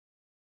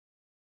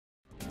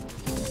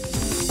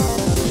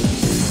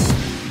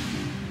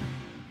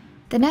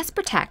The Nest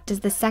Protect is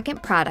the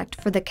second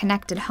product for the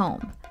connected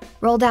home,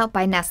 rolled out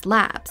by Nest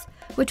Labs,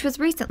 which was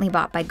recently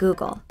bought by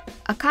Google.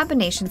 A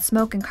combination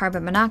smoke and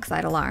carbon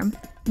monoxide alarm,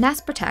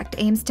 Nest Protect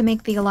aims to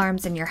make the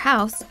alarms in your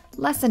house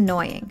less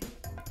annoying.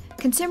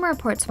 Consumer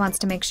Reports wants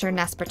to make sure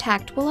Nest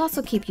Protect will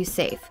also keep you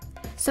safe,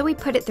 so we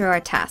put it through our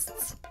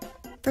tests.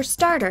 For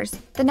starters,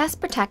 the Nest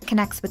Protect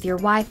connects with your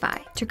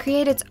Wi-Fi to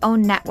create its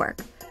own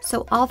network,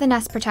 so all the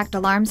Nest Protect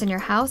alarms in your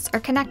house are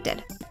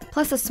connected.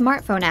 Plus, a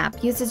smartphone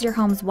app uses your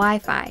home's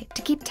Wi-Fi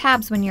to keep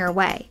tabs when you're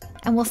away,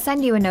 and will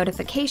send you a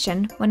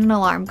notification when an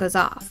alarm goes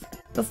off.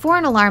 Before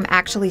an alarm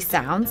actually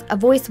sounds, a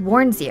voice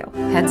warns you.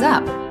 Heads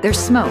up, there's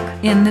smoke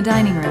in the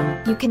dining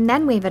room. You can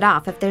then wave it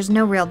off if there's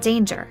no real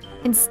danger,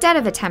 instead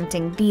of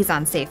attempting these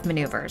unsafe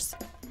maneuvers.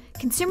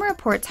 Consumer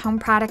Reports home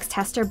products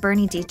tester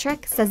Bernie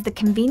Dietrich says the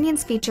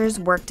convenience features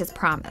worked as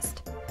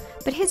promised.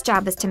 But his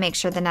job is to make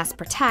sure the Nest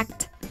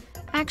Protect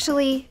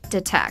actually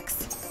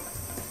detects.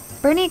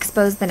 Bernie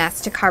exposed the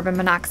Nest to carbon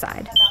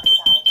monoxide,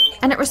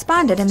 and it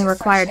responded in the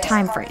required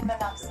time frame.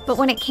 But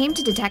when it came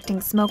to detecting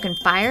smoke and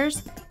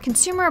fires,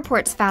 Consumer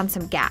Reports found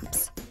some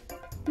gaps.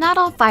 Not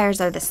all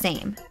fires are the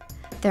same.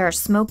 There are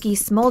smoky,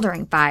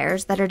 smoldering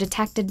fires that are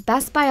detected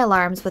best by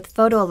alarms with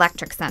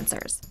photoelectric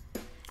sensors.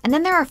 And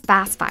then there are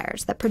fast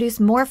fires that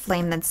produce more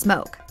flame than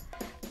smoke.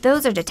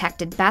 Those are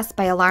detected best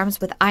by alarms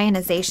with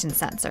ionization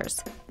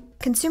sensors.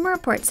 Consumer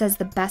Reports says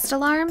the best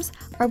alarms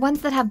are ones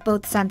that have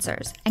both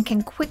sensors and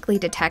can quickly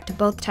detect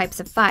both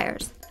types of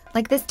fires,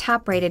 like this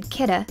top-rated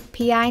Kidde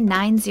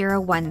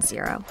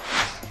PI9010.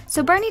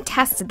 So Bernie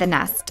tested the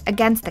Nest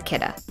against the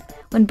Kidde.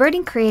 When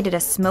Bernie created a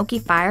smoky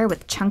fire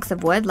with chunks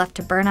of wood left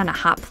to burn on a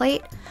hot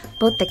plate,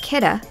 both the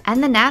Kidde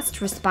and the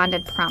Nest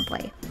responded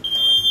promptly.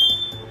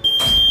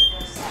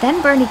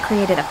 Then Bernie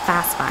created a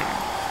fast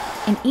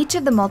fire. In each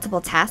of the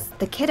multiple tests,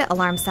 the Kidde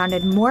alarm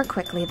sounded more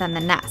quickly than the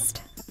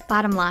Nest.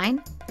 Bottom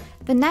line,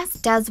 the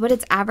Nest does what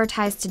it's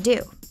advertised to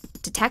do,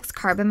 detects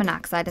carbon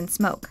monoxide and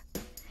smoke.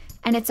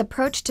 And its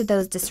approach to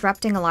those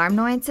disrupting alarm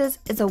nuances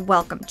is a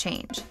welcome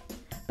change.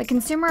 But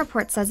Consumer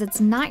Reports says it's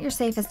not your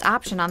safest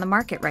option on the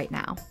market right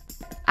now.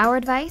 Our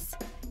advice?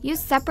 Use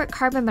separate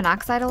carbon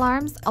monoxide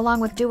alarms along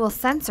with dual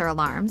sensor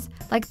alarms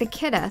like the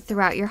Kidde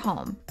throughout your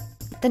home.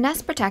 The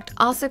Nest Protect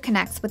also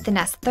connects with the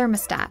Nest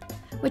thermostat,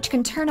 which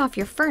can turn off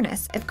your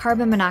furnace if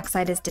carbon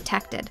monoxide is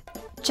detected.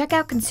 Check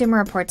out Consumer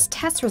Reports'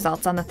 test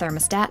results on the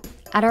thermostat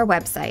at our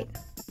website.